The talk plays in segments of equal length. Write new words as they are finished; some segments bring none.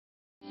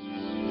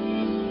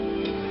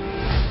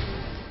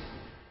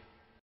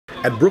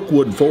At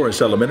Brookwood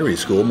Forest Elementary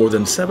School, more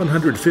than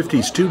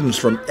 750 students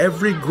from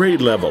every grade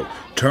level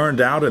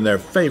turned out in their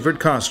favorite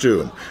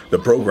costume. The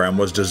program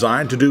was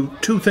designed to do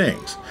two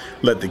things: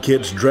 let the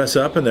kids dress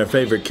up in their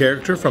favorite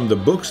character from the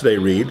books they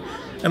read,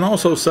 and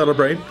also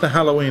celebrate the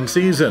Halloween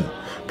season.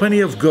 Plenty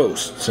of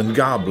ghosts and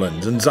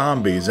goblins and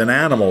zombies and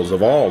animals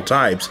of all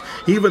types.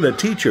 Even the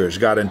teachers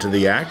got into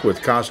the act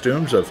with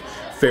costumes of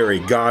fairy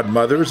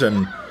godmothers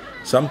and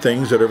some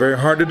things that are very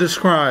hard to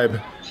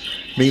describe.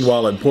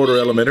 Meanwhile, at Porter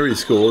Elementary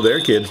School,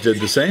 their kids did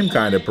the same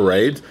kind of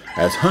parades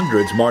as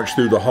hundreds marched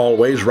through the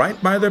hallways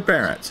right by their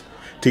parents.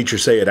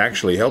 Teachers say it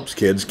actually helps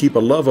kids keep a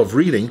love of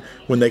reading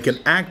when they can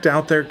act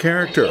out their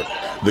character.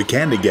 The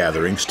candy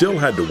gathering still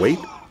had to wait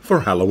for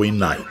Halloween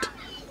night.